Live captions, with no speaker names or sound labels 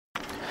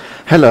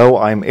Hello,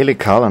 I'm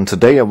Elikal, and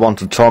today I want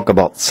to talk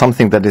about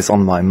something that is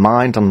on my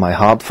mind, on my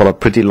heart for a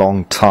pretty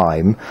long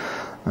time.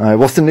 I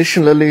was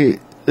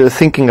initially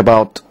thinking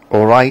about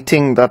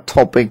writing that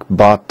topic,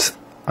 but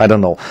I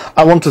don't know.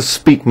 I want to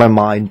speak my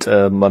mind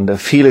and I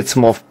feel it's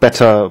more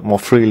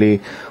freely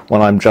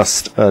when I'm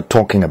just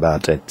talking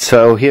about it.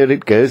 So here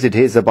it goes. It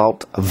is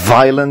about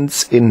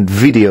violence in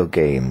video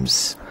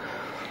games.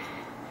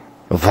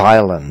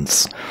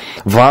 Violence,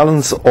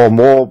 or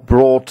more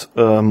broad,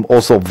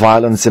 also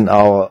violence in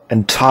our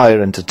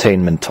entire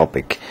entertainment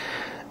topic.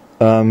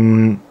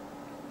 You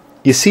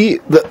see,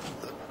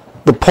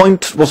 the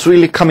point was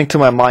really coming to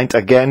my mind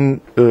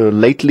again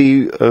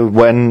lately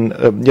when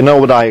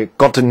when I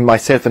got in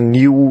myself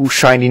a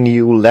shiny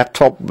new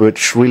laptop,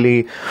 which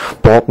really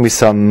brought me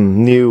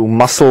some new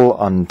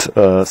muscle, and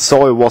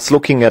so I was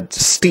looking at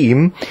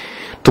Steam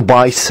to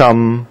buy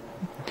some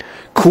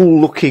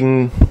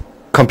cool-looking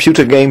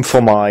computer game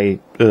for my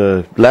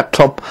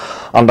laptop,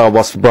 and I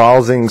was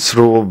browsing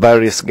through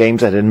various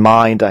games I had in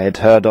mind. I had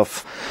heard of,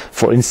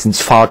 for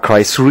instance, Far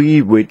Cry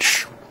 3,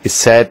 which is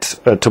said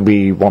to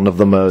be one of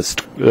the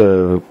most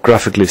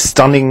graphically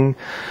stunning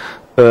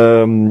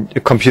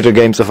computer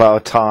games of our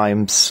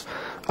times,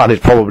 and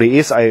it probably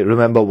is. I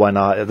remember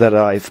that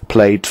I've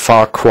played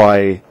Far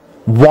Cry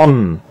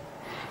 1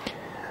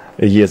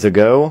 years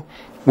ago,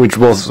 which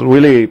was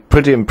really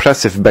pretty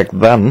impressive back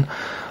then,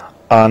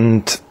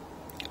 and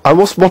I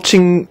was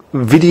watching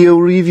video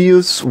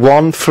reviews,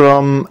 one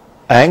from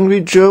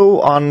Angry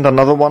Joe and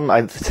another one,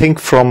 I think,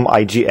 from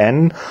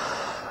IGN.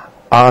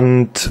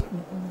 And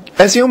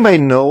as you may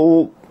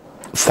know,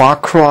 Far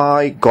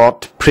Cry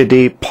got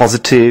pretty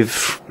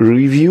positive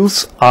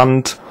reviews,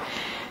 and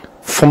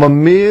from a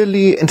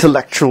merely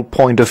intellectual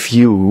point of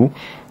view,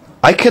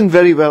 I can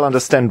very well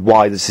understand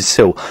why this is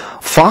so.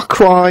 Far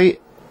Cry,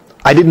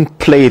 I didn't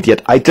play it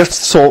yet. I just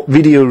saw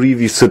video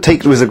reviews, so take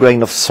it with a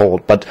grain of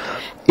salt, but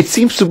it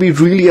seems to be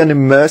really an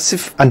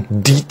immersive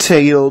and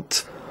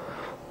detailed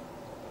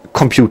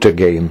computer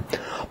game.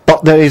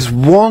 But there is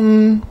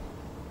one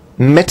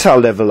meta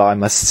level, I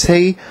must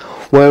say,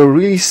 where I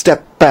really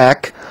stepped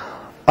back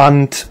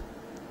and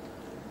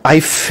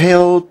I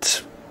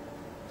felt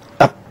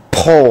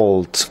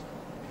appalled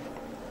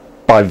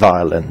by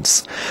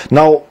violence.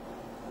 Now,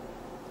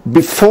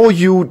 before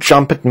you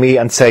jump at me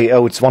and say,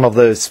 oh, it's one of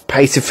those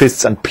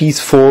pacifists and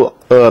peaceful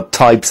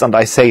types, and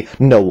I say,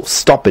 no,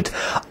 stop it.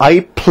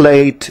 I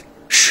played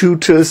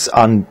shooters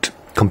and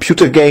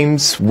computer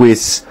games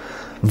with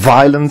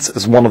violence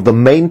as one of the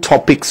main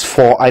topics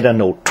for,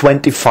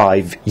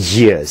 25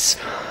 years.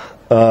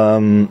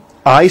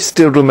 I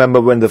still remember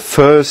when the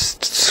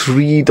first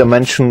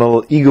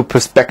three-dimensional ego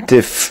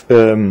perspective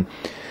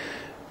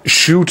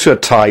shooter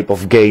type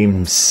of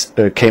games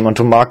came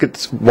onto market.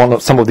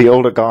 Some of the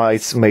older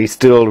guys may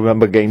still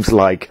remember games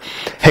like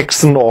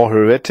Hexen or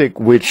Heretic,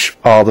 which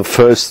are the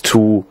first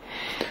two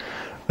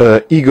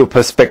ego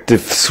perspective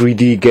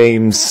 3D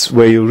games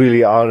where you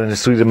really are in a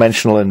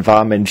three-dimensional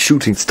environment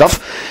shooting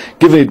stuff.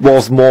 Given it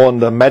was more on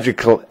the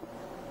magical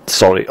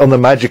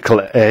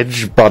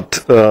edge,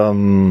 but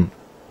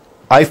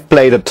I've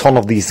played a ton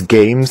of these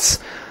games.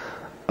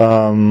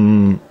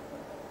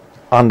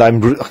 And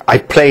I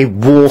play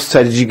war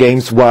strategy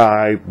games where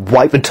I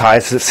wipe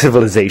entire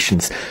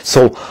civilizations.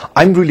 So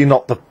I'm really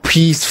not the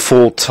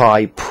peaceful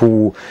type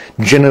who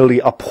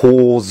generally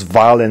abhors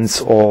violence,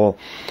 or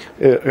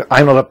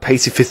I'm not a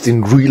pacifist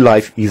in real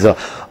life either.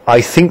 I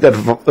think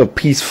that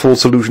peaceful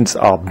solutions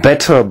are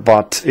better,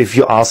 but if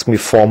you ask me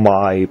for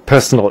my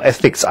personal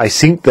ethics, I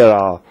think there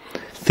are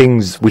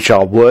things which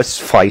are worth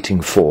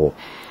fighting for.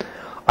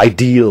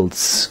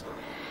 Ideals.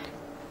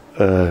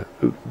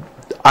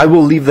 I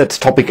will leave that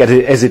topic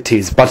as it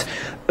is, but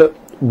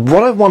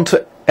what I want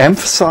to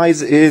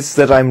emphasize is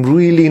that I'm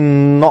really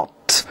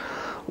not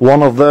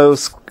one of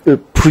those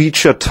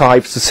preacher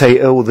types to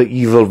say, oh, the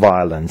evil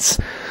violence,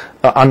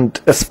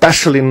 and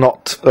especially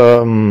not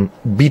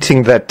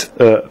beating that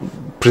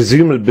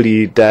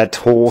presumably dead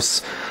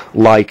horse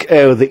like,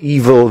 oh, the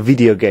evil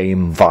video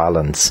game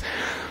violence.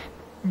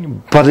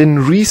 But in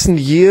recent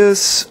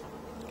years,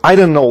 I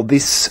don't know,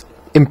 this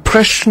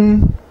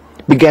impression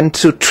began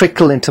to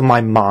trickle into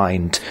my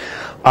mind,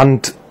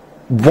 and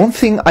one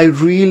thing I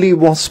really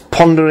was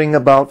pondering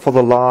about for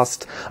the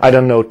last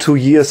 2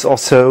 years or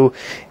so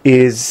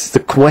is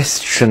the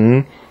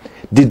question,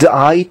 did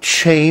I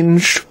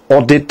change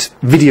or did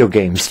video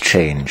games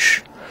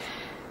change?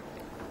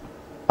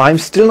 I'm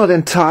still not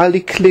entirely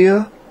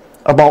clear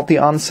about the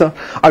answer.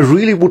 I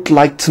really would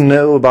like to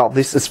know about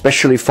this,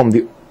 especially from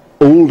the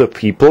older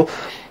people.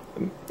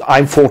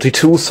 I'm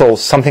 42, so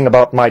something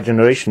about my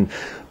generation,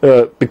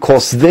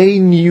 because they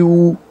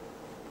knew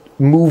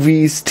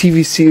movies,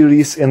 TV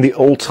series in the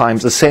old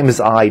times the same as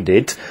I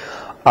did,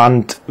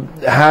 and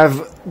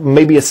have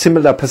maybe a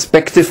similar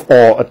perspective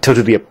or a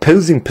totally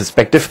opposing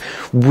perspective,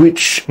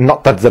 which,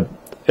 not that the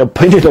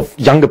opinion of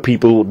younger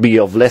people would be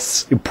of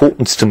less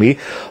importance to me,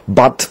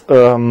 but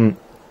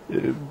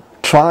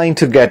trying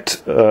to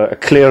get a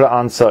clearer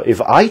answer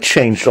if I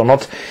changed or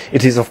not,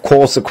 it is of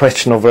course a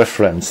question of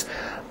reference.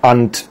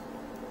 And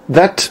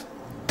that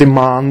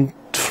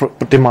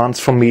demands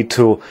from me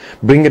to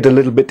bring it a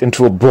little bit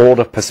into a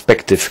broader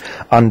perspective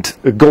and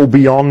go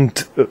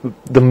beyond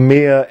the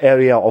mere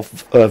area of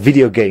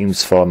video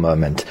games for a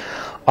moment.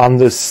 And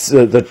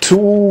the 2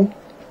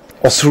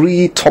 or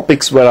 3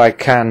 topics where I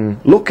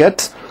can look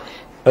at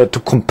to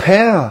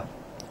compare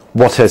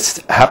what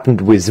has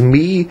happened with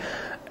me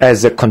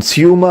as a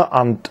consumer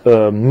and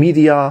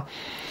media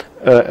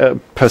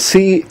per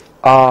se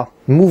are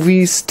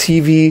movies,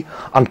 TV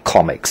and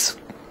comics.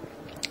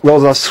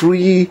 Those are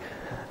 3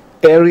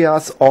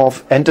 areas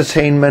of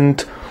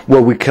entertainment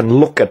where we can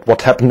look at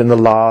what happened in the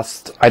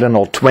last,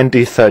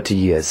 20, 30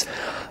 years.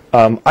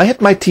 I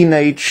had my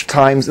teenage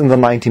times in the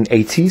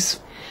 1980s,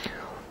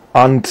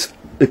 and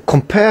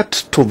compared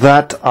to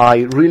that,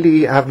 I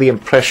really have the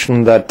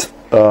impression that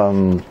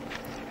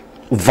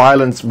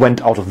violence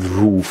went out of the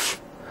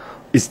roof.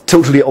 It's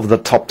totally over the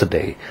top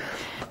today.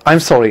 I'm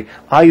sorry,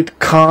 I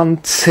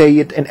can't say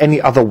it in any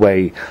other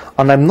way.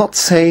 And I'm not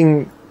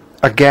saying,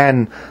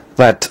 again,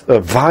 that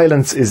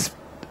violence is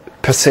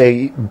per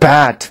se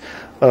bad,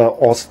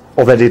 or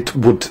that it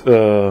would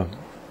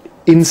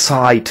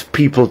incite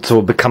people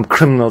to become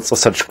criminals or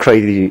such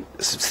crazy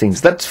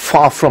things. That's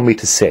far from me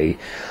to say.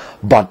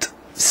 But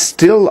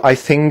still, I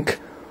think,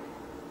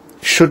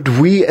 should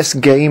we as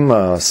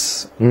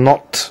gamers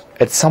not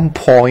at some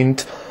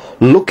point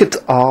look at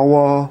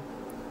our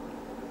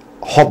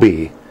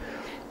hobby,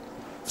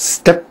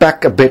 step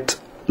back a bit,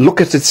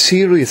 look at it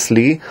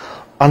seriously,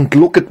 and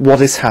look at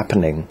what is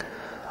happening?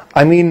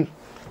 I mean,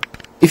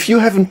 if you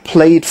haven't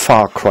played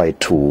Far Cry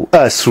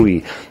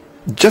 3,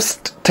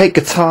 just take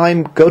a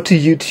time, go to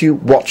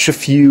YouTube, watch a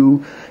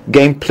few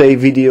gameplay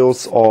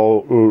videos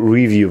or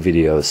review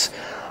videos.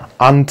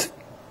 And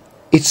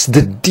it's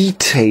the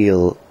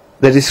detail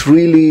that is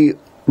really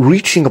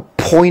reaching a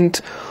point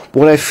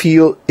where I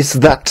feel, is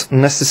that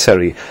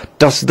necessary?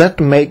 Does that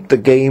make the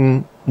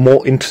game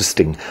more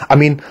interesting? I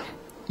mean,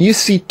 you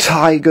see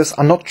tigers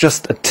are not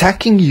just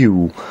attacking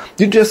you.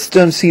 You just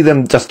don't see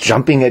them just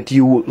jumping at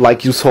you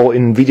like you saw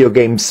in video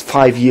games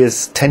 5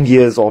 years, 10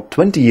 years or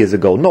 20 years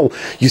ago. No,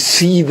 you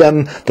see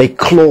them, they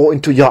claw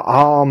into your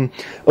arm,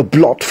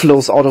 blood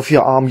flows out of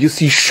your arm. You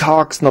see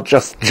sharks not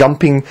just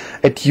jumping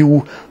at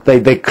you,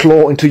 they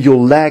claw into your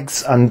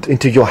legs and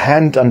into your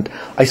hand. And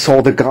I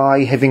saw the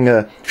guy having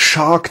a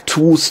shark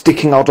tooth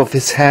sticking out of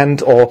his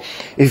hand, or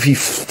if he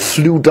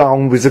flew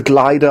down with a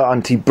glider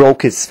and he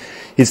broke his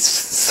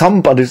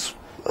thumb, but his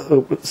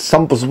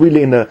thumb was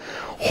really in a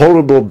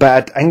horrible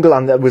bad angle,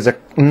 and with a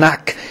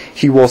knack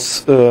he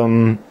was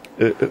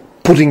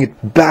putting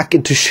it back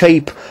into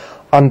shape.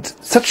 And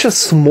such a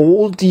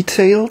small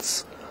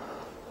details,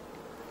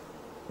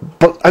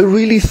 but I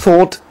really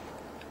thought,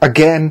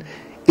 again,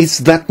 is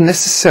that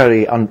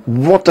necessary, and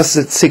what does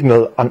it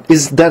signal, and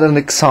is that an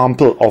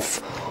example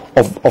of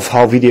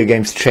how video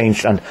games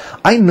changed? And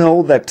I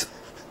know that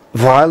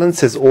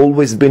violence has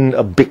always been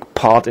a big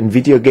part in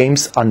video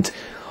games, and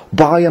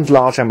by and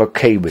large I'm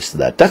okay with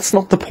that. That's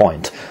not the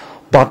point.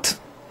 But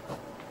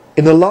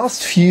in the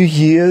last few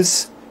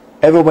years,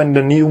 ever when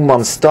the new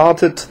month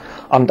started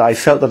and I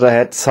felt that I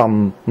had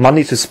some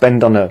money to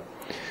spend on a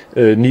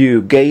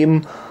new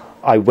game,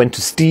 I went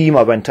to Steam,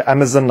 I went to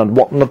Amazon and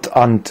whatnot,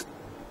 and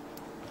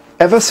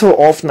ever so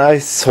often I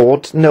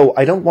thought, no,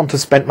 I don't want to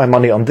spend my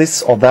money on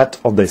this or that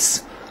or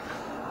this.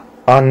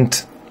 And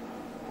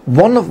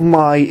one of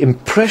my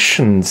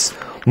impressions,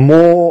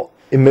 more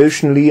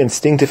emotionally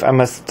instinctive, I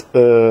must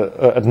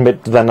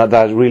admit, than that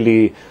I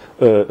really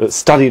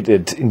studied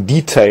it in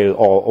detail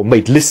or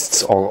made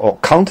lists or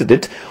counted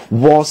it,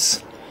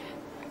 was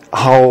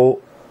how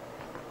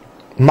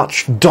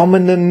much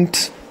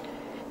dominant,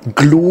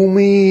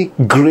 gloomy,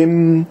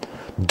 grim,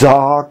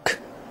 dark,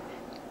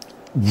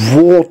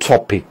 war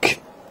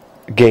topic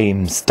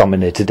games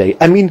dominate today.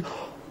 I mean,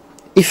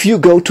 if you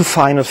go to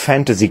Final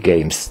Fantasy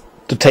games,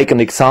 to take an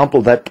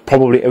example that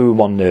probably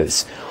everyone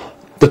knows,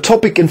 the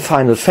topic in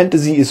Final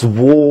Fantasy is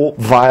war,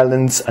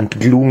 violence and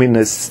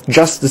gloominess,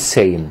 just the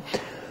same.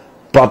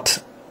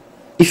 But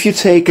if you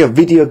take a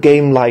video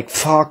game like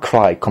Far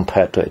Cry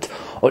compared to it,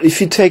 or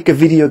if you take a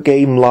video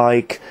game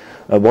like,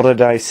 what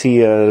did I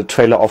see, a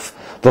trailer of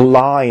The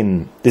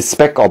Line, the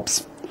Spec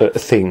Ops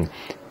thing,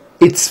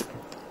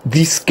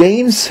 these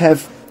games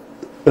have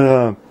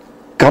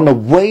gone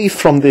away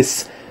from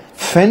this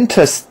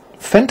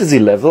fantasy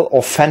level,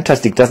 or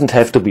fantastic doesn't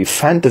have to be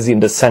fantasy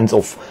in the sense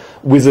of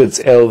wizards,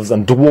 elves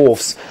and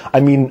dwarfs. I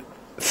mean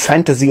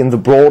fantasy in the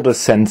broader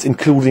sense,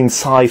 including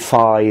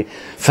sci-fi,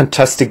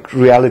 fantastic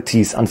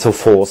realities and so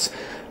forth.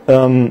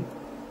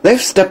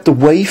 They've stepped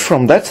away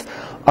from that,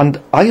 and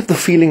I have the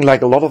feeling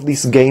like a lot of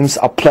these games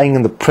are playing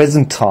in the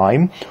present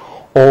time,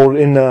 or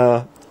in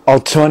a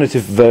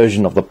alternative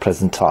version of the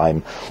present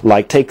time.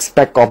 Like take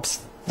Spec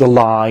Ops The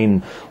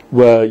Line,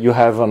 where you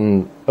have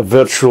a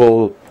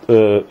virtual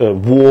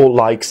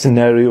war-like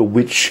scenario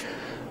which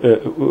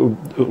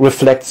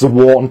reflects the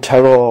war on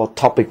terror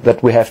topic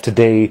that we have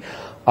today,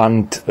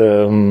 and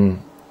the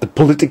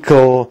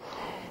political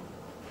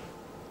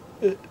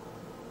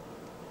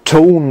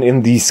tone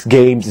in these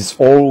games is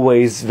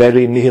always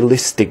very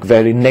nihilistic,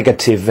 very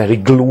negative, very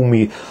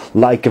gloomy,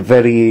 like a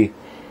very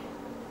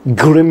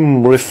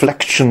grim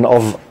reflection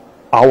of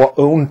our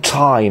own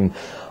time.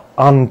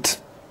 And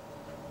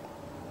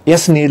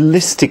yes,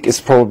 nihilistic is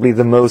probably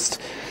the most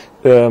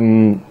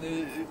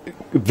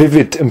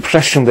vivid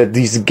impression that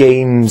these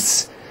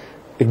games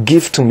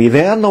give to me.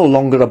 They are no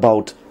longer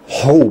about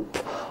hope,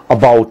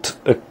 about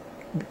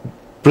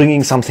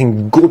bringing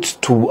something good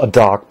to a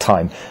dark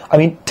time. I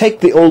mean, take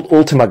the old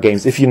Ultima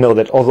games, if you know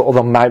that,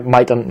 although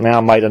Might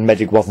and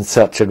Magic wasn't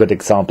such a good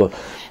example.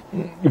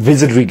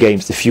 Wizardry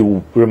games, if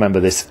you remember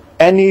this.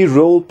 Any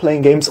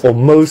role-playing games, or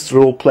most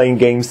role-playing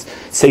games,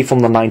 say from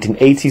the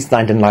 1980s,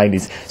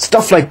 1990s,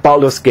 stuff like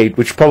Baldur's Gate,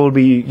 which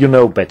probably you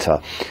know better.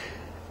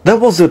 There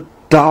was a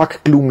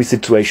dark, gloomy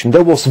situation.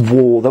 There was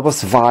war, there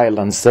was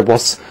violence,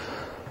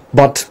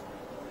 but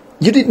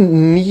you didn't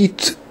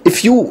need...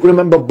 If you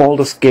remember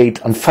Baldur's Gate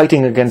and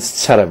fighting against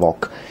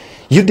Sarevok,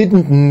 you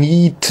didn't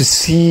need to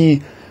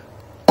see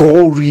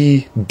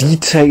gory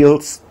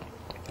details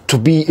to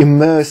be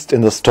immersed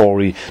in the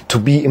story, to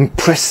be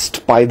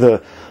impressed by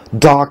the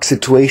dark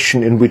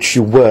situation in which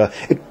you were.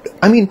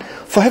 I mean,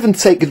 for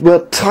heaven's sake, it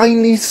were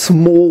tiny,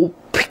 small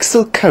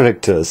pixel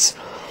characters.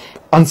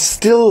 And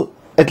still,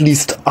 at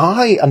least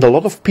I and a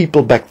lot of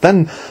people back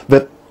then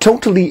were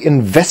totally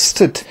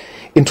invested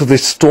into the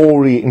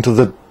story, into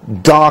the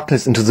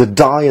darkness, into the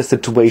dire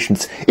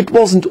situations. It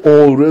wasn't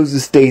all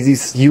roses,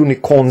 daisies,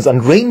 unicorns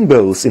and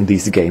rainbows in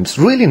these games,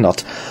 really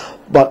not.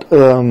 But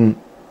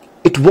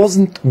it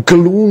wasn't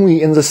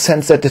gloomy in the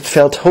sense that it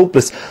felt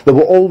hopeless. There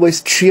were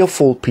always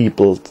cheerful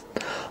people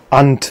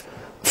and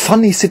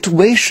funny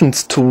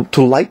situations to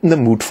lighten the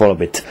mood for a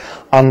bit.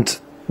 And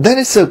there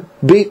is a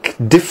big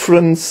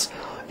difference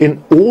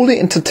in all the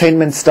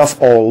entertainment stuff,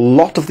 or a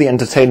lot of the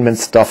entertainment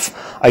stuff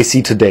I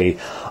see today.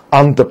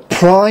 And the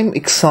prime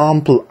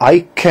example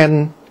I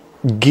can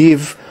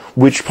give,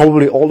 which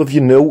probably all of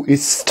you know,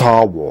 is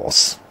Star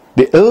Wars.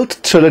 The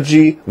old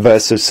trilogy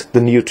versus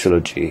the new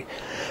trilogy.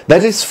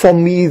 That is for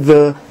me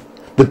the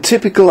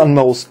typical and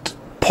most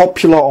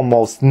popular or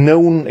most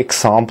known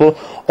example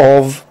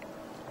of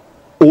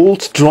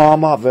old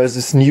drama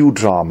versus new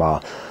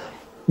drama.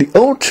 The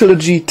old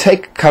trilogy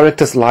take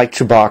characters like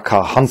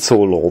Chewbacca, Han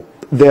Solo,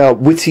 their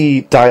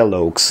witty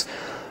dialogues.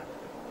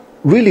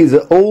 Really,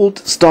 the old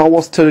Star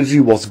Wars trilogy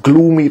was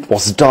gloomy, it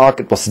was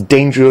dark, it was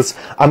dangerous.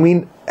 I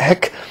mean,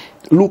 heck,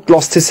 Luke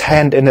lost his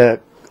hand in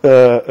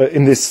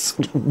this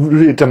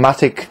really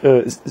dramatic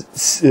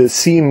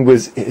scene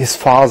with his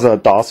father,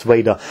 Darth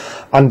Vader,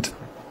 and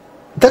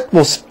that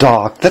was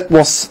dark, that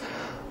was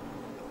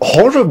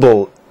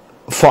horrible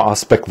for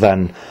us back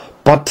then.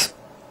 But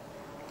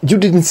you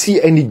didn't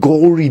see any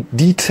gory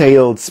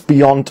details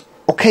beyond,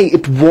 okay,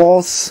 it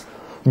was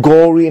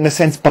gory in a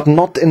sense, but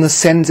not in the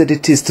sense that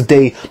it is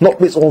today, not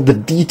with all the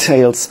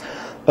details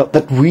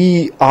that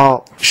we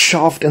are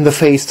shoved in the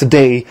face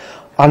today.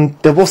 And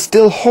there was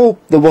still hope,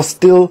 there was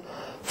still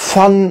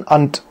fun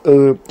and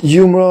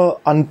humor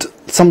and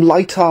some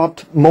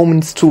light-hearted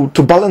moments to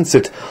balance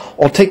it.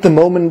 Or take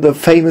the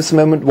famous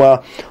moment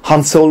where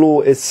Han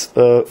Solo is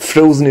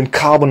frozen in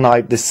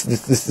carbonite,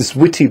 this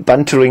witty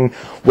bantering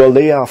where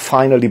Leia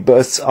finally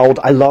bursts out,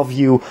 "I love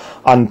you,"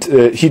 and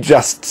he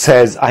just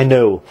says, "I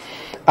know."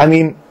 I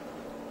mean,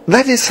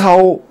 that is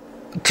how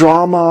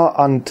drama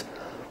and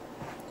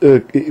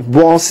it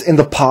was in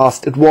the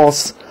past. It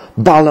was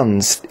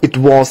balanced. It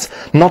was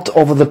not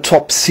over the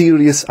top,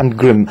 serious and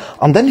grim.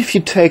 And then if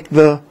you take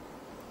the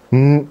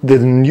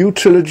new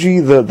trilogy,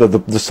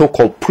 the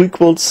so-called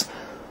prequels,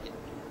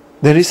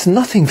 there is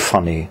nothing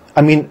funny.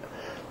 I mean,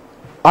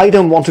 I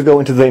don't want to go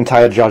into the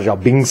entire Jar Jar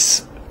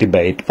Binks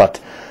debate, but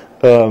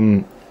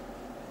no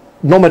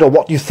matter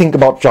what you think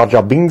about Jar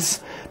Jar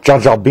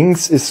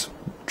Binks is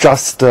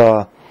just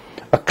a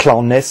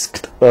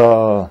clownesque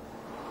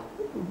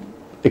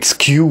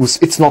excuse.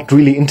 It's not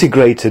really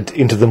integrated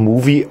into the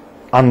movie,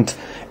 and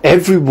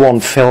everyone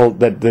felt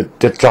that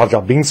Jar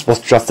Jar Binks was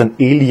just an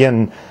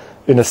alien,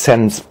 in a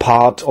sense,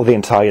 part of the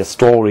entire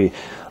story.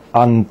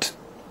 And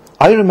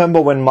I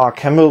remember when Mark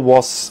Hamill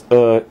was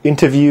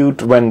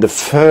interviewed when the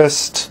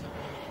first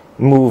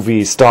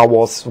movie, Star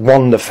Wars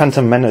 1, The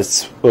Phantom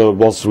Menace,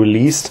 was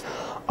released.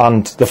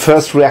 And the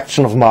first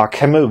reaction of Mark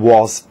Hamill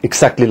was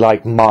exactly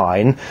like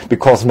mine,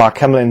 because Mark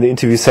Hamill in the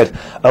interview said,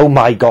 "Oh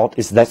my God,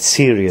 is that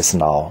serious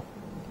now?"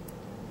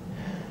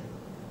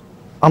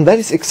 And that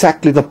is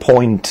exactly the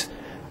point.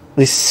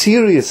 The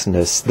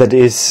seriousness that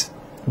is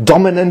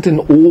dominant in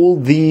all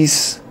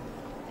these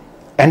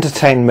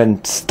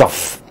entertainment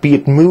stuff, be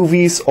it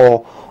movies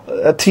or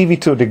TV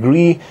to a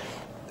degree,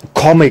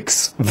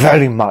 comics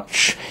very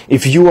much.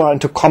 If you are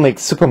into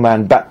comics,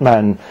 Superman,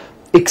 Batman,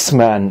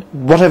 X-Men,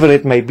 whatever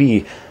it may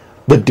be,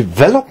 the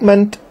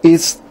development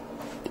is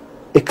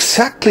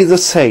exactly the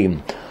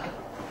same.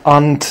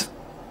 And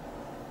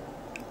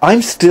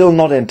I'm still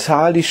not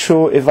entirely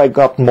sure if I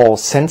got more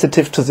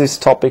sensitive to these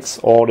topics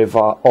or if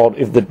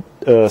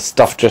the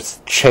stuff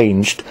just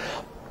changed.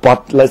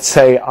 But let's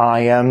say I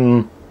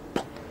am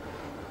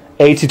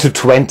 80 to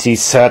 20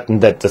 certain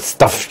that the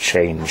stuff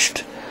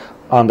changed,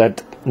 and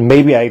that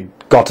maybe I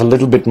got a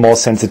little bit more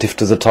sensitive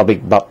to the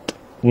topic, but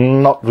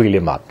not really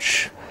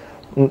much.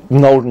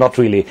 No, not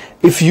really.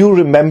 If you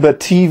remember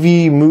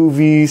TV,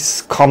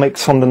 movies,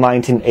 comics from the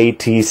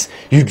 1980s,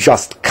 you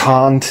just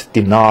can't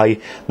deny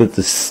that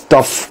the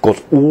stuff got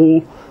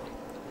all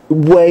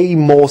way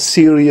more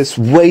serious,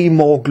 way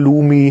more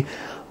gloomy.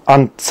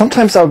 And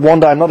sometimes I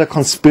wonder, I'm not a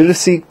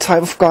conspiracy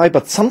type of guy,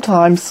 but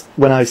sometimes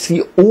when I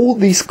see all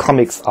these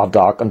comics are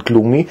dark and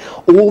gloomy,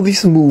 all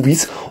these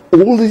movies,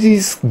 all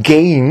these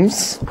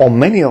games, or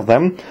many of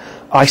them,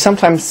 I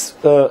sometimes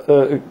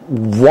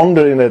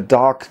wonder in a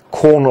dark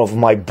corner of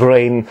my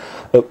brain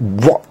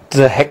what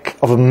the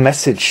heck of a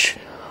message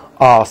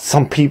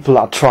some people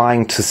are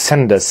trying to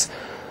send us.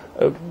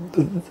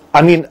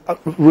 I mean,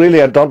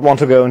 really, I don't want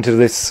to go into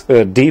this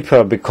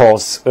deeper,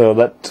 because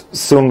that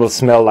soon will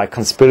smell like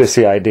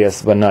conspiracy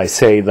ideas when I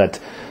say that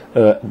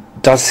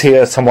does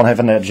here someone have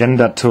an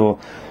agenda to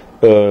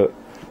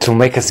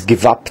make us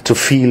give up, to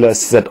feel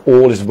us that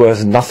all is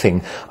worth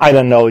nothing? I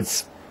don't know.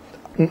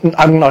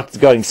 I'm not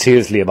going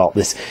seriously about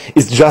this.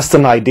 It's just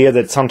an idea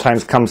that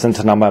sometimes comes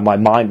into my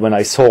mind when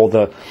I saw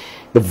the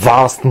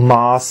vast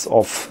mass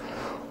of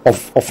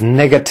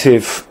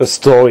negative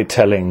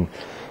storytelling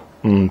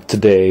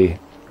today.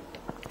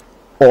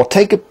 Or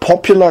take a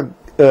popular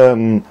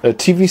a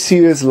TV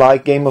series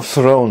like Game of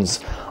Thrones.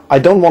 I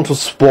don't want to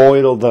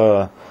spoil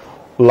the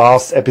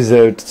last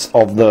episodes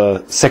of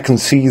the second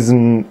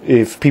season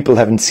if people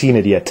haven't seen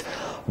it yet,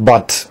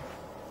 but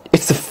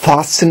it's a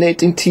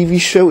fascinating TV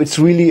show. It's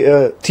really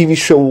a TV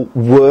show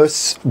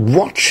worth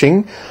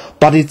watching,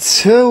 but it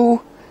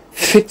so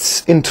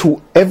fits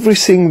into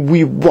everything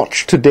we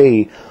watch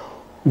today.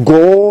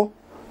 Gore,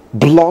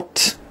 blood,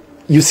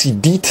 you see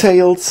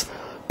details,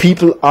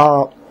 people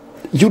are...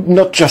 You'd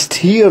not just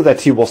hear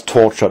that he was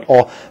tortured,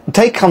 or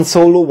take Han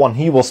Solo when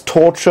he was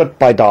tortured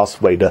by Darth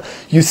Vader.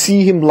 You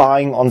see him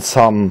lying on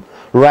some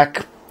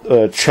rack,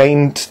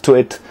 chained to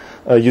it.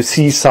 You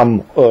see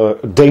some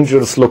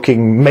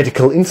dangerous-looking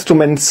medical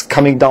instruments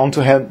coming down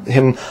to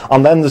him,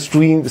 and then the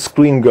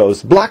screen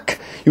goes black.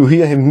 You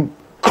hear him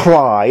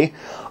cry,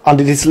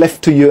 and it is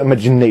left to your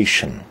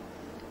imagination.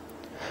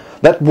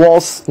 That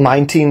was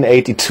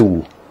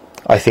 1982,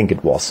 I think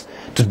it was.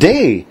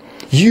 Today,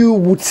 you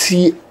would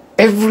see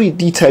every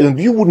detail, and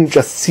you wouldn't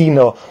just see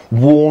a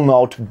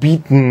worn-out,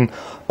 beaten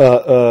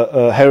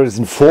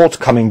Harrison Ford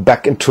coming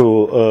back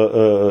into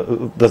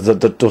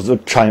the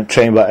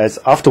chamber as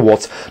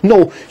afterwards.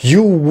 No,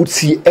 you would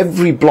see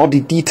every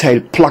bloody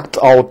detail, plucked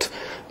out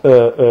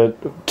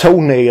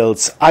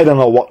toenails. I don't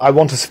know what. I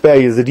want to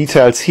spare you the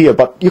details here,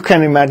 but you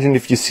can imagine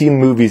if you've seen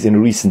movies in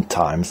recent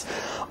times.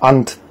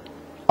 And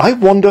I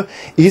wonder,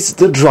 is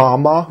the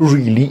drama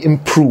really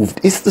improved?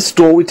 Is the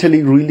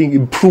storytelling really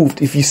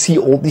improved if you see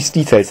all these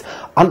details?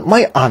 And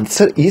my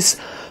answer is,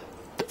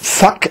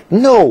 fuck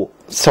no.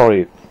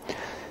 Sorry.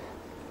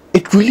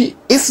 It really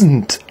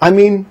isn't. I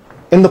mean,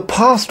 in the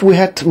past we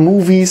had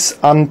movies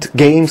and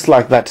games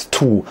like that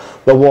too.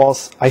 There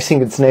was, I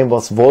think its name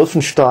was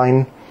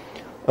Wolfenstein,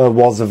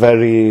 was a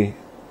very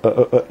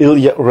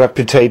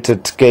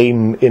ill-reputed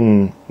game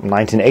in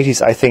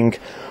 1980s, I think,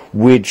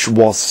 which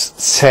was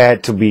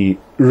said to be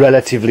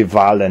relatively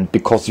violent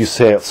because you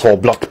saw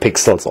blood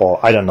pixels, or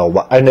I don't know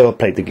what. I never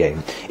played the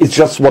game. It's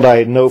just what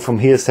I know from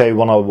hearsay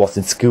when I was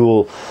in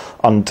school,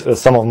 and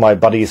some of my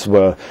buddies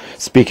were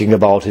speaking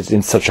about it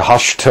in such a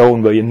hushed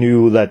tone where you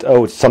knew that,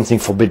 oh, it's something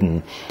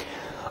forbidden.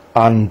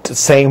 And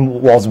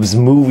same was with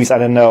movies. I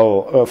don't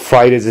know,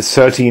 Friday the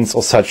 13th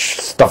or such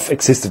stuff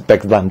existed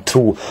back then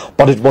too,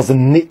 but it was a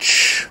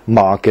niche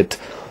market,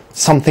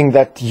 something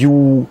that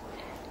you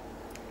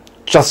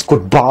just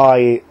could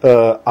buy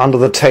under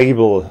the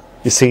table,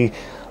 you see.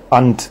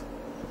 And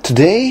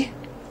today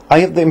I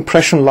have the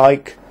impression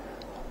like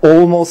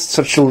almost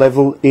such a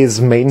level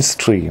is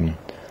mainstream.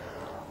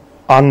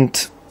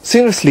 And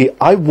seriously,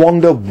 I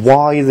wonder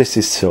why this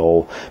is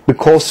so,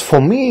 because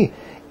for me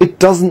it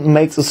doesn't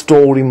make the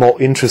story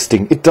more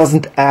interesting. It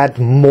doesn't add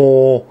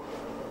more,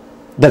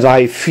 that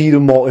I feel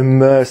more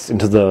immersed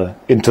into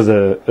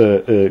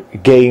the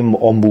game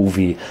or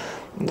movie.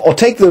 Or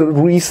take the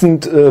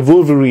recent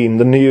Wolverine,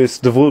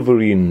 the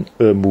Wolverine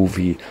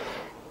movie.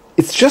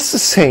 It's just the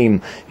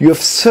same. You have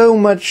so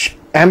much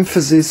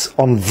emphasis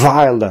on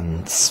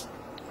violence.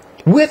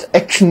 We had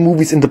action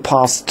movies in the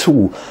past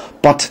too,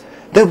 but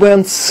they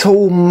weren't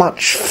so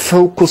much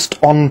focused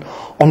on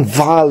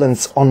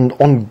violence,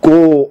 on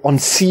gore, on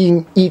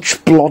seeing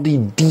each bloody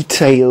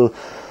detail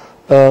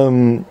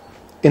in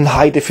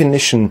high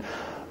definition.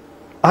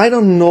 I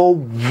don't know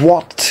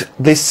what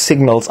this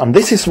signals, and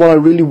this is what I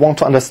really want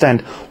to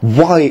understand.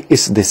 Why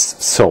is this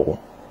so?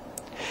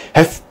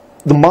 Have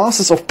the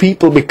masses of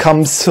people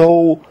become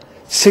so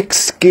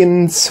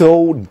thick-skinned,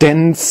 so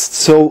dense,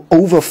 so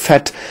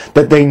overfed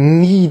that they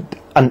need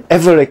an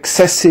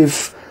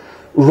ever-excessive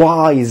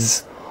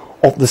rise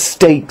of the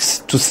stakes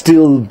to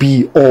still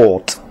be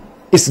awed?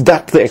 Is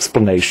that the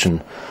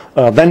explanation?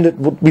 Then it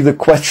would be the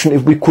question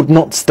if we could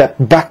not step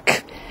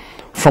back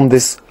from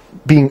this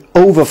being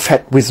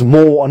overfed with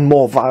more and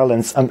more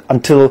violence, and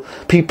until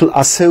people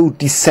are so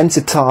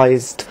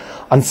desensitized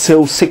and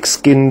so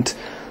thick-skinned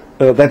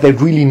that they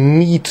really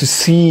need to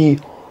see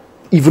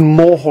even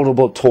more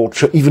horrible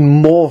torture, even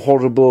more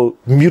horrible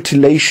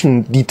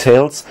mutilation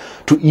details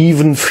to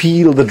even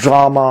feel the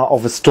drama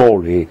of a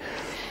story.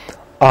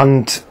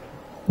 And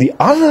the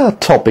other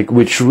topic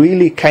which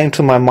really came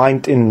to my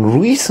mind in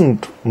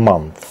recent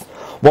months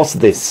was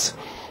this.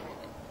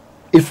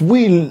 If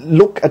we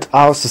look at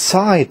our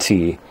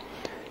society,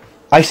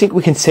 I think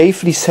we can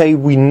safely say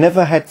we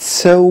never had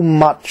so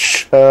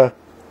much a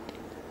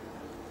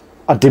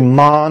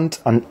demand,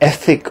 an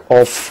ethic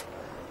of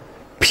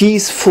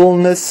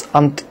peacefulness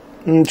and,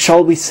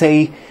 shall we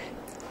say,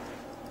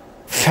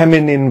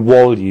 feminine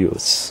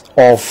values,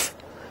 of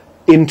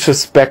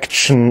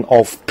introspection,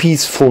 of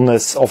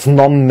peacefulness, of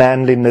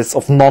non-manliness,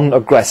 of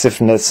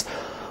non-aggressiveness,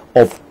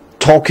 of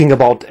talking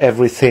about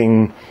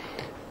everything,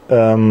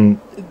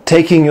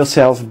 taking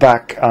yourself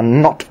back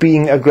and not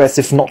being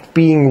aggressive, not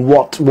being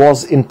what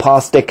was in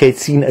past decades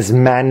seen as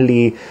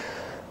manly,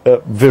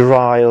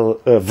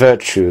 virile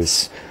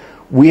virtues.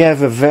 We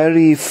have a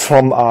very,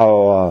 from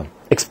our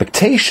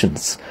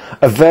expectations,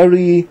 a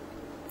very,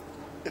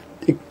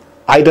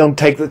 I don't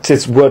take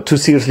this word too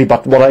seriously,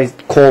 but what I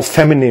call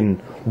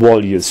feminine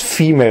values,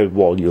 female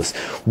values.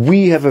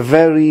 We have a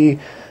very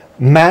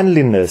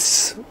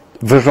manliness,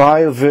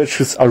 virile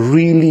virtues are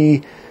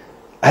really,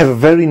 have a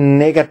very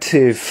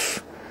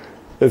negative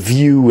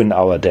view in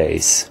our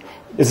days.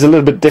 It's a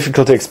little bit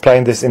difficult to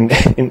explain this in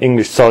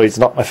English, sorry, it's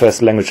not my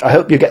first language. I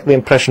hope you get the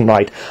impression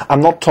right.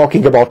 I'm not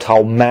talking about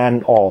how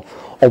men or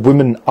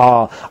women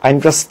are. I'm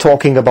just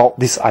talking about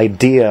this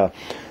idea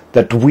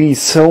that we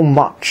so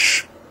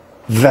much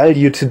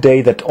value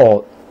today, that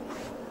or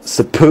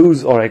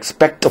suppose or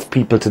expect of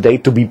people today,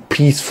 to be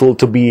peaceful,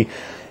 to be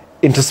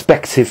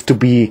introspective, to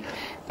be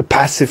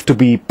passive, to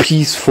be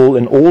peaceful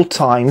in all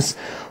times,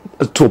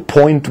 to a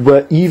point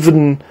where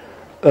even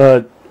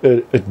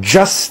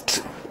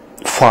just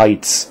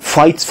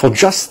fights for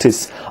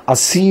justice are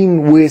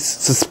seen with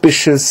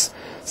suspicion,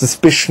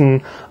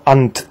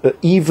 and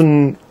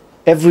even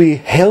every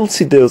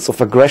healthy dose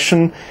of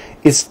aggression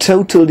is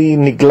totally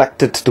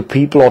neglected to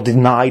people or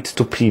denied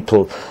to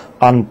people.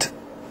 And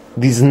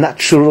these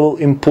natural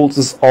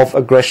impulses of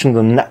aggression,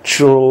 the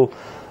natural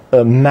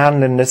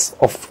manliness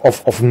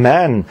of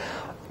man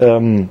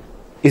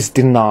is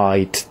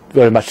denied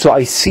very much. So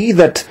I see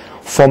that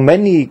for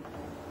many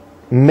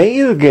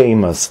male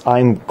gamers,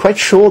 I'm quite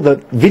sure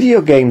that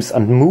video games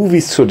and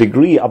movies to a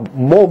degree,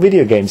 more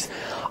video games,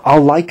 are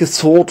like a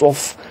sort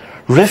of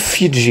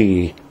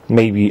refugee,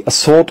 maybe, a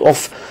sort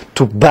of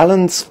to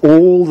balance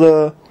all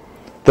the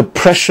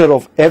pressure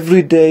of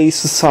everyday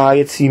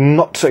society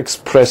not to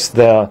express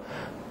their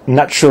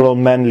natural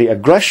manly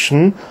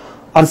aggression,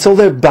 and so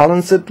they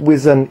balance it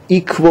with an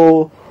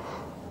equal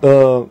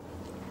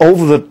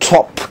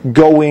over-the-top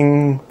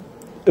going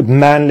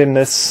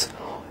manliness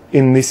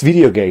in these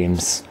video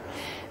games.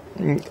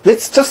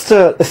 It's just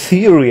a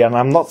theory, and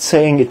I'm not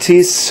saying it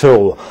is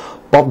so,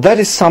 but that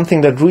is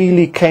something that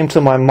really came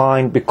to my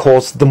mind,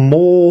 because the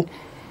more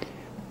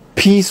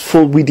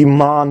peaceful we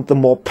demand, the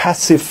more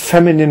passive,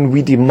 feminine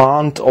we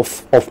demand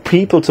of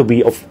people to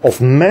be,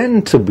 of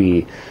men to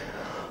be,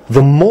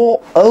 the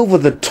more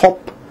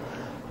over-the-top,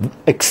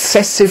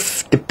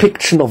 excessive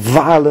depiction of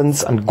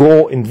violence and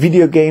gore in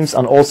video games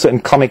and also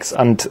in comics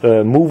and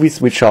movies,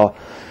 which are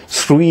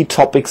three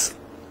topics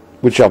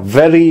which are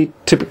very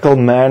typical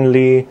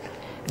manly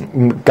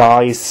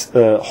guys'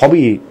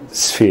 hobby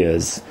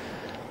spheres.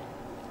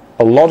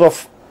 A lot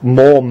of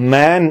more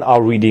men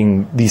are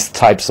reading these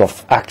types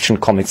of action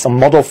comics. A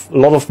lot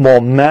of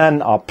more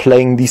men are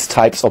playing these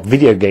types of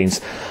video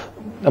games.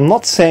 I'm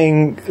not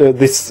saying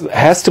this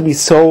has to be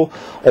so,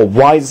 or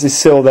why is this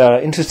so. There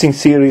are interesting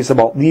theories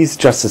about these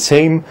just the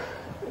same.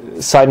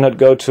 Side note,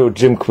 go to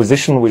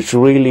Jimquisition, which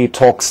really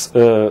talks,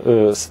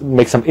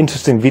 makes some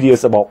interesting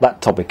videos about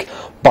that topic.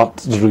 But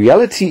the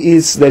reality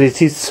is that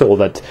it is so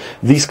that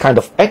these kind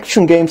of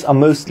action games are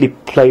mostly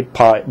played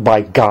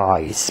by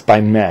guys,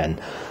 by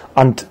men.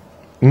 And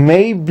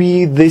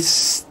maybe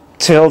this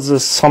tells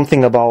us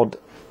something about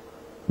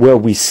where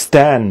we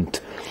stand.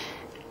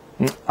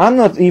 I'm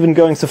not even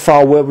going so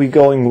far where we're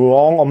going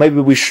wrong, or maybe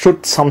we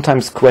should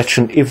sometimes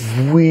question if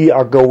we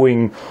are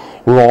going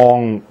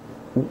wrong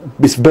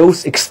with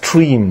both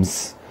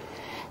extremes.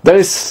 There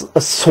is a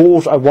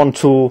thought I want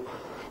to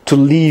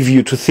leave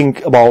you to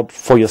think about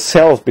for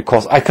yourself,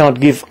 because I cannot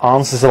give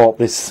answers about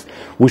this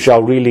which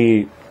are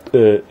really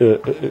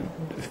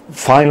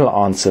final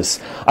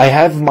answers. I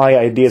have my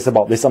ideas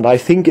about this, and I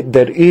think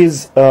there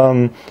is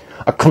a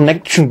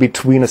connection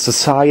between a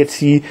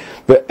society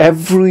where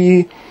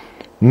every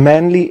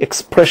manly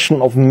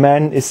expression of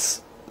man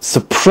is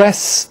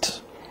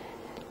suppressed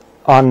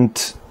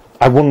and,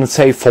 I wouldn't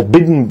say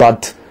forbidden,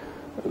 but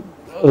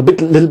a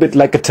little bit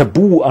like a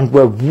taboo, and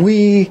where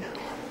we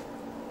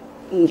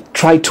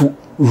try to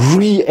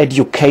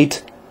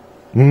re-educate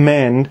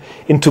men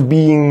into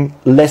being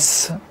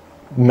less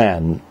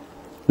man,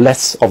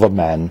 less of a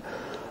man,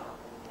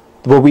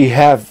 where we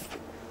have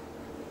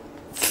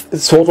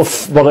sort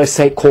of what I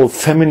say call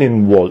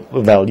feminine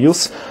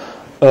values,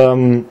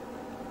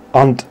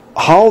 and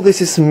how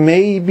this is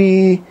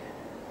maybe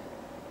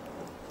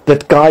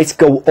that guys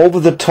go over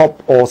the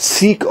top or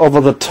seek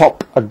over the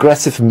top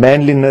aggressive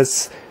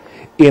manliness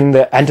in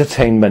their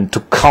entertainment to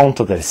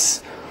counter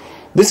this.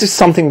 This is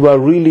something where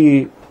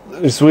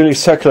is really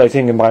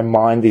circulating in my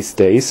mind these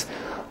days,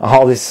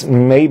 how this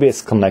maybe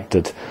is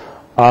connected.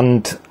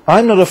 And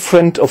I'm not a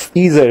friend of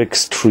either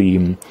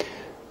extreme.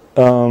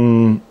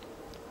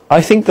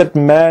 I think that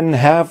men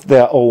have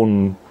their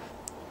own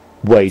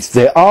ways.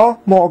 They are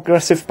more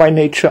aggressive by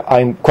nature,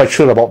 I'm quite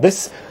sure about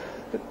this.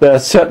 There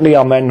certainly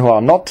are men who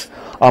are not,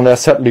 and there are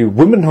certainly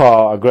women who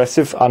are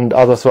aggressive and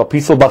others who are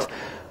peaceful, but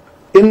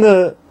in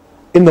the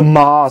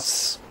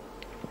mass,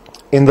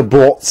 in the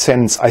broad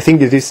sense, I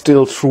think it is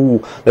still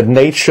true that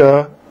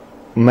nature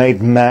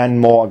made man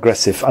more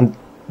aggressive, and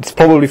it's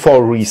probably for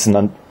a reason,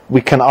 and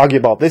we can argue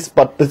about this,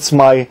 but it's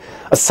my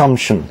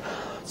assumption.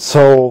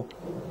 So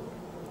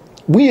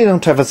we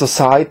don't have a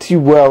society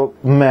where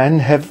men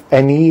have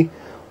any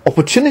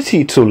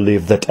opportunity to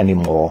live that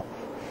anymore.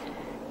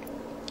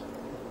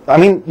 I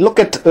mean, look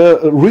at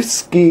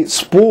risky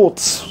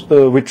sports,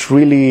 which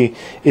really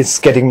is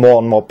getting more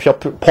and more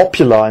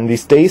popular in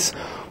these days,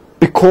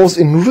 because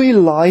in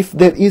real life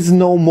there is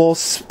no more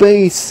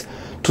space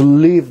to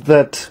live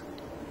that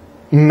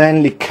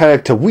manly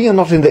character. We are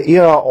not in the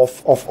era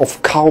of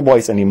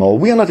cowboys anymore.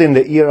 We are not in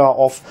the era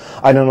of,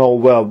 I don't know,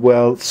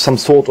 where some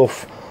sort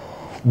of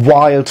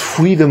wild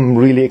freedom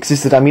really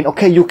existed. I mean,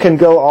 okay, you can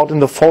go out in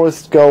the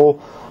forest,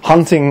 go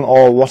hunting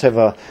or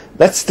whatever.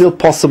 That's still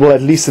possible,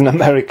 at least in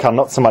America,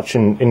 not so much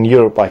in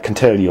Europe, I can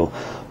tell you.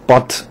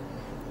 But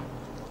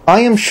I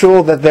am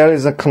sure that there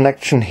is a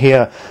connection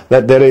here,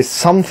 that there is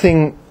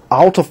something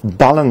out of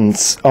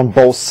balance on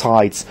both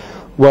sides,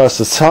 where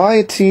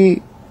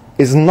society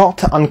is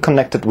not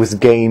unconnected with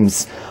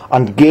games,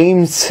 and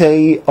games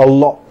say a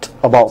lot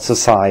about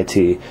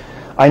society.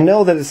 I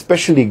know that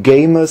especially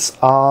gamers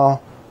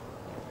are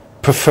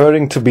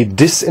preferring to be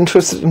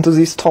disinterested into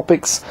these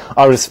topics.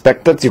 I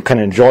respect that. You can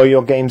enjoy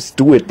your games,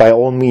 do it by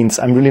all means.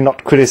 I'm really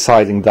not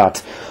criticizing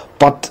that.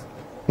 But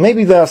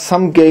maybe there are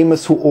some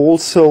gamers who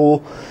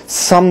also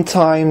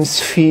sometimes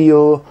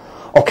feel,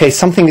 okay,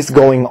 something is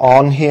going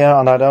on here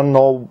and I don't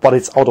know, but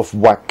it's out of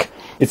whack.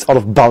 It's out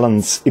of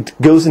balance. It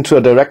goes into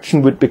a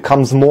direction which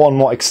becomes more and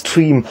more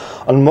extreme,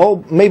 and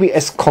more, maybe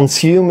as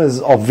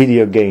consumers of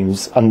video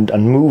games and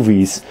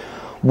movies,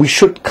 we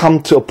should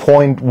come to a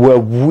point where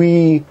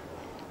we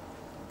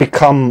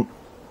become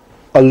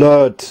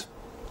alert,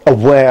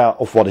 aware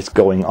of what is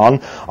going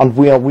on, and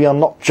we are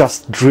not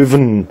just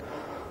driven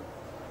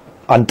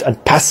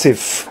and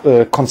passive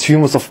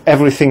consumers of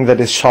everything that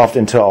is shoved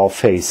into our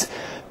face,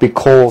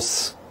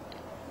 because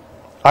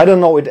I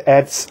don't know,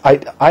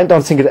 I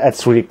don't think it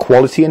adds really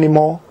quality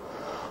anymore,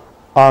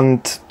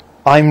 and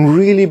I'm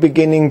really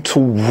beginning to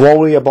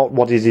worry about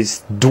what it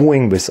is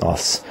doing with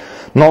us.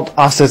 Not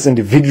us as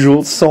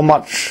individuals so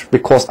much,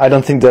 because I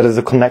don't think there is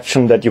a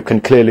connection that you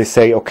can clearly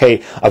say,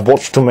 okay, I've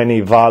watched too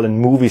many violent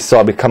movies, so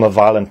I become a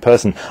violent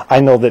person. I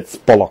know that's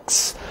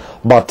bollocks.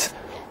 But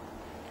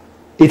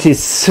it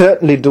is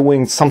certainly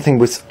doing something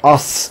with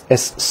us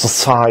as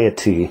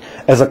society,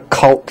 as a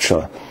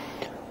culture.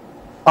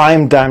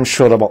 I'm damn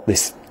sure about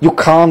this. You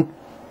can't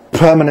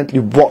permanently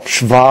watch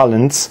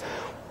violence,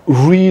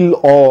 real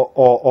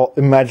or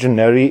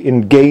imaginary,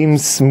 in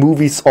games,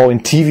 movies or in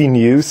TV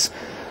news,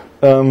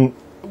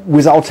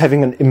 without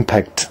having an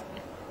impact.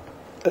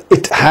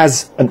 It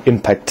has an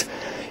impact.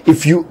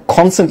 If you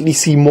constantly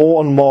see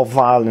more and more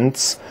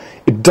violence,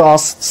 it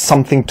does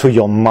something to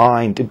your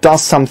mind. It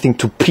does something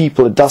to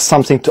people. It does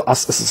something to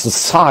us as a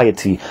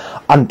society.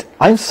 And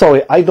I'm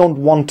sorry, I don't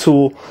want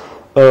to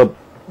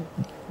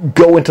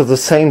go into the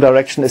same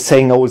direction as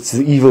saying, oh, it's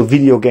the evil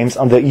video games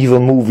and the evil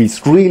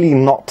movies. Really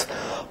not.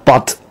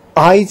 But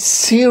I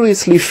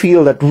seriously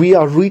feel that we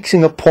are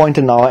reaching a point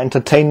in our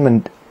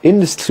entertainment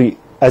industry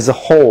as a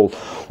whole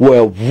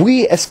where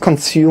we as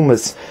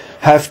consumers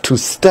have to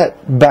step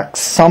back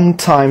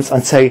sometimes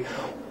and say,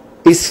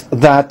 is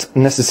that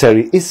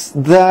necessary? Is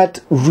that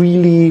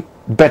really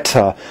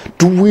better?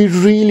 Do we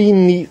really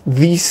need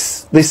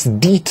this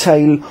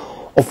detail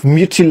of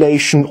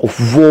mutilation,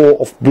 of war,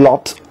 of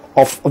blood,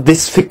 of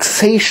this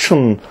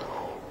fixation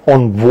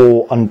on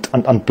war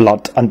and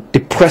blood and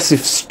depressive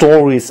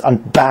stories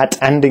and bad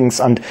endings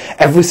and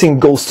everything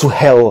goes to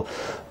hell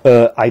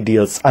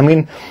ideals? I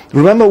mean,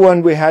 remember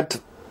when we had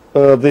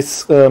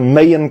this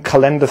Mayan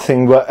calendar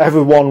thing where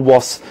everyone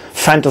was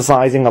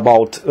fantasizing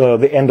about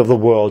the end of the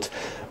world?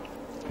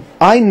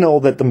 I know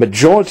that the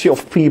majority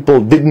of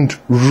people didn't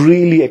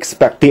really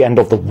expect the end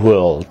of the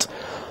world,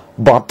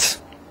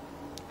 but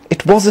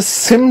it was a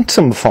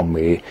symptom for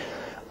me.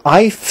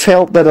 I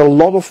felt that a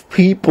lot of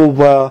people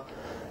were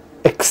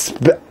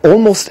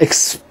almost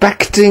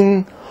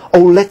expecting,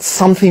 oh, let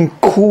something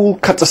cool,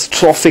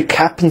 catastrophic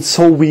happen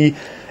so we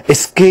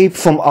escape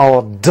from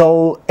our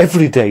dull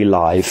everyday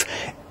life.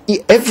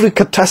 Every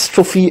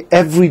catastrophe,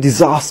 every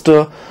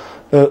disaster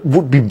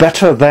would be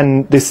better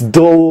than this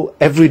dull,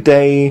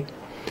 everyday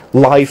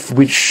life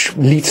which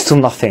leads to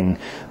nothing.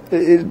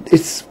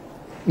 It's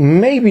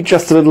maybe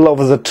just a little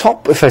over the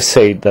top if I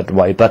say it that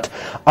way, but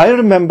I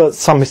remember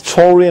some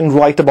historian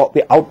write about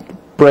the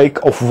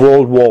outbreak of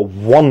World War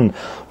I,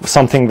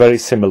 something very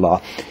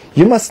similar.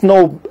 You must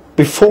know,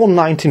 before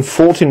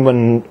 1914,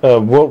 when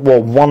World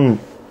War I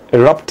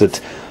erupted,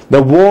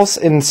 there was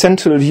in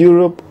Central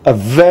Europe a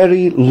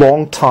very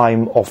long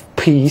time of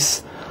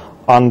peace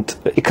and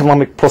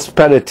economic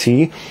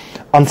prosperity,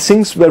 and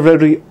things were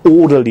very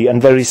orderly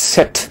and very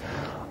set.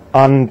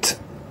 And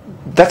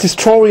that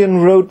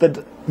historian wrote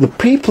that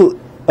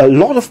a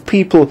lot of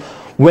people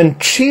went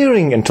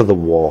cheering into the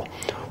war,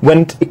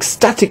 went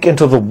ecstatic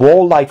into the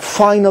war, like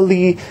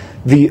finally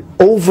the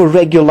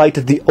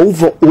over-regulated, the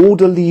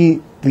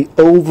over-orderly, the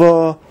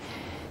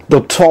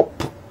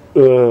over-the-top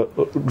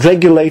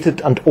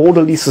regulated and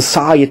orderly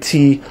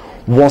society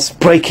was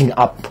breaking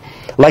up.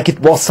 Like it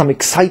was some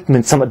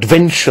excitement, some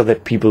adventure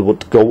that people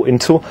would go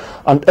into.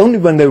 And only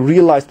when they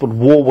realized what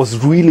war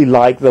was really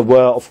like, they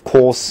were, of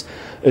course,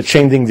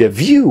 changing their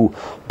view.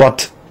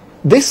 But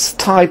this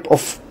type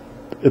of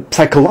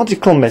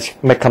psychological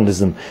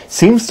mechanism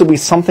seems to be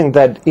something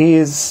that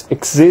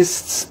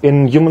exists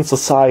in human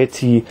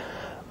society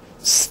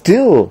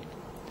still,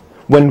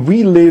 when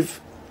we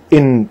live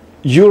in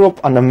Europe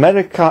and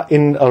America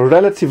in a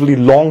relatively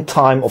long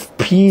time of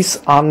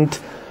peace and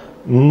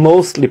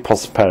mostly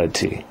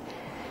prosperity.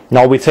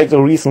 Now we take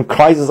the recent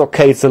crisis,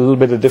 okay, it's a little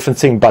bit a different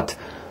thing, but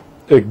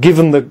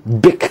given the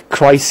big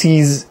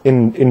crises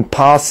in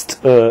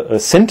past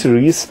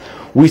centuries,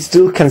 we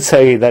still can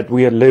say that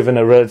we live in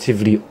a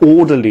relatively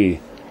orderly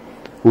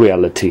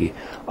reality.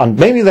 And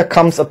maybe there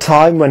comes a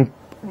time when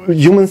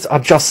humans are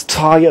just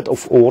tired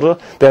of order,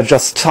 they're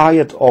just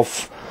tired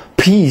of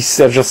peace,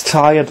 they're just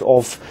tired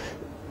of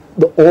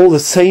all the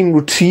same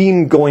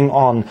routine going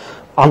on,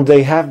 and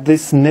they have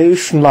this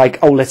notion like,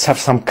 oh, let's have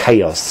some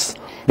chaos,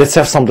 let's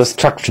have some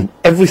destruction.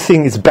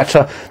 Everything is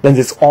better than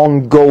this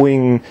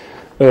ongoing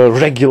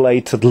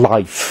regulated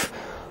life.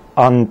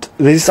 And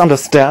this is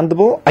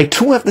understandable. I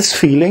too have this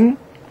feeling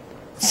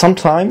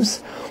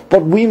sometimes,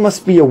 but we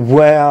must be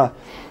aware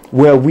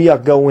where we are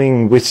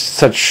going with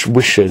such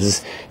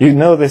wishes. You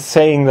know, the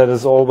saying that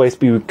is always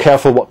be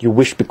careful what you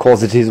wish,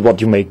 because it is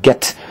what you may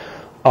get.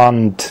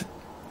 And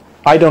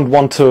I don't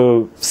want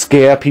to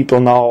scare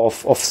people now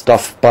of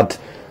stuff, but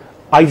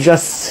I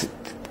just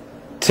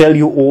tell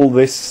you all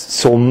this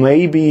so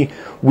maybe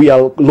we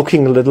are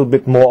looking a little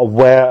bit more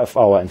aware of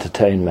our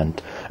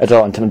entertainment,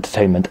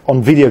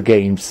 on video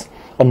games,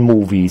 on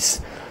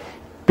movies,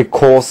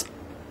 because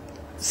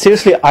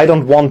seriously, I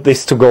don't want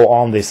this to go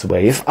on this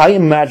way. If I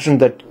imagine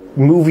that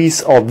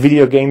movies or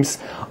video games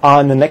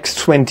are in the next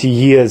 20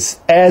 years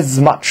as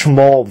much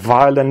more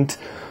violent,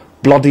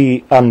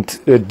 bloody and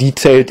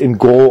detailed in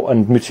gore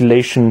and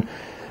mutilation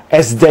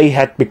as they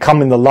had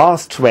become in the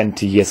last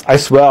 20 years, I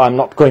swear I'm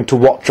not going to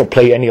watch or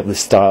play any of this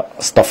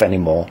stuff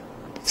anymore.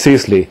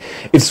 Seriously,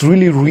 it's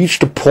really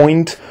reached a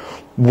point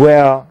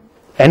where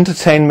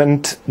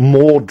entertainment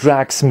more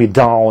drags me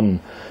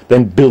down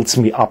than builds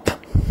me up.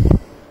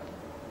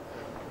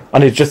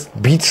 And it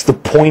just beats the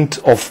point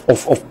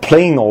of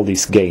playing all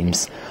these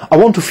games. I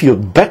want to feel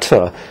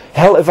better.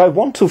 Hell, if I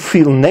want to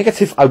feel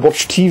negative, I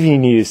watch TV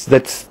news.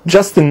 That's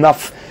just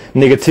enough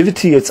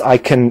negativity as I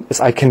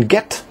can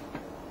get.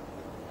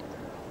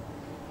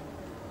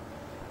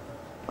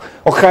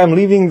 Okay, I'm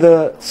leaving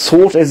the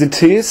thought as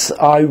it is.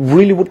 I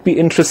really would be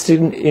interested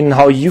in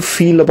how you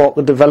feel about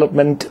the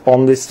development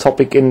on this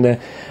topic in the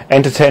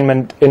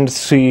entertainment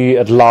industry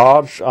at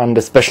large, and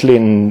especially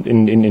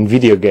in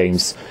video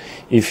games.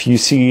 If you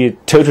see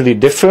it totally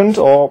different,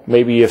 or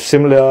maybe you have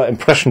similar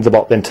impressions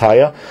about the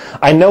entire.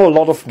 I know a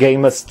lot of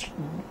gamers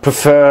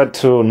prefer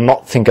to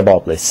not think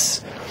about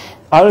this.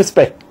 I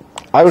respect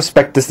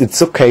this,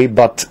 it's okay,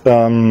 but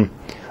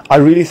I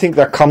really think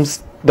there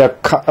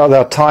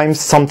are times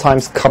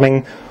sometimes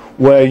coming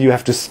where you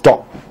have to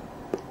stop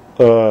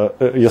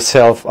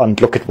yourself and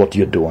look at what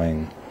you're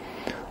doing.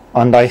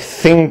 And I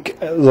think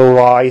the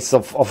rise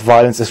of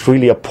violence is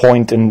really a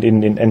point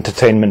in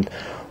entertainment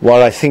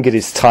where I think it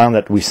is time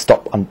that we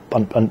stop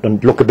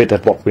and look a bit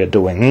at what we're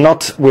doing.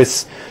 Not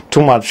with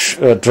too much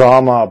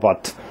drama,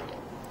 but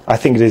I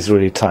think it is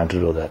really time to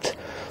do that.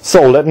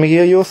 So let me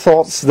hear your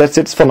thoughts. That's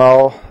it for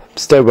now.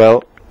 Stay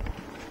well.